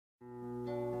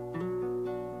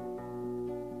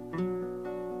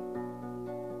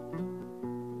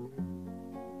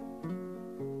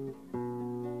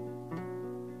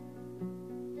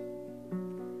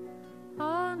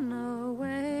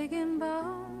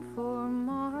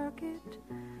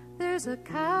There's a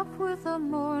calf with a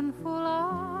mournful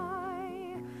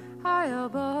eye. High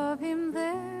above him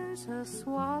there's a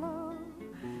swallow,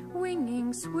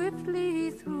 winging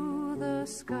swiftly through the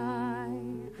sky.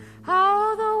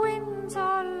 How the winds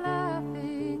are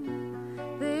laughing,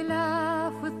 they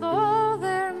laugh with all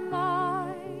their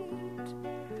might.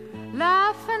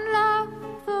 Laugh and laugh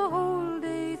the whole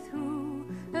day through,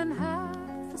 and half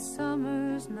the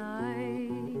summer's night.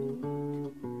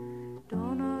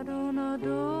 Donna, donna,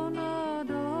 donna,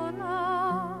 donna,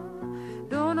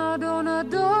 donna, donna, donna,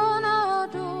 donna,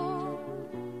 donna,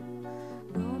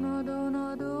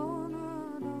 donna,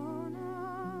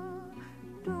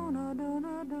 donna,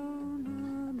 donna, donna,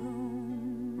 donna.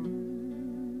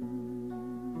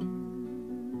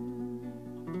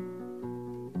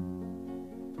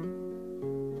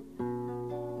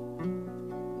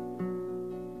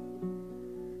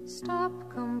 Stop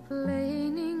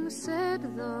complaining,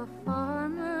 said the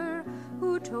farmer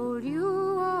who told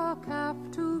you a calf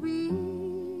to be.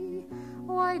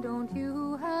 Why don't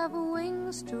you have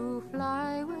wings to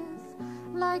fly with,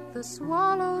 like the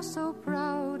swallow so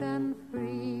proud and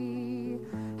free?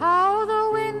 How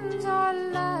the winds are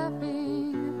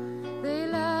laughing, they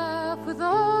laugh with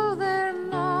all their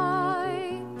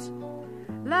might.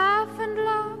 Laugh and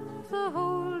laugh the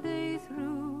whole day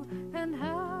through, and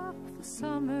half the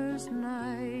summer's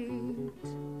night.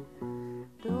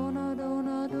 Donna,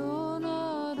 donna,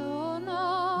 donna, donna,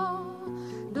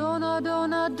 donna,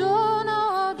 donna, donna,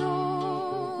 donna, donna,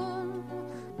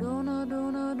 donna,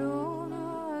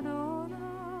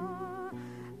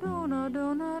 donna,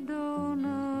 donna,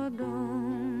 donna, donna.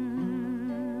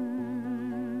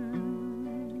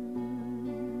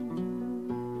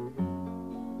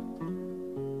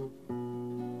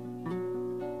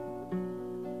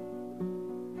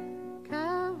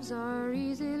 Calves are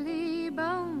easily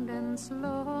bound and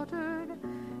slaughtered,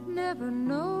 never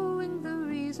knowing the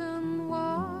reason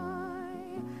why.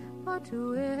 But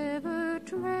whoever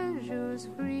treasures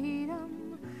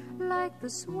freedom, like the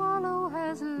swallow,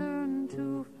 has learned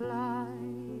to fly.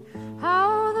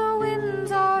 How the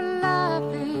winds are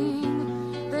laughing,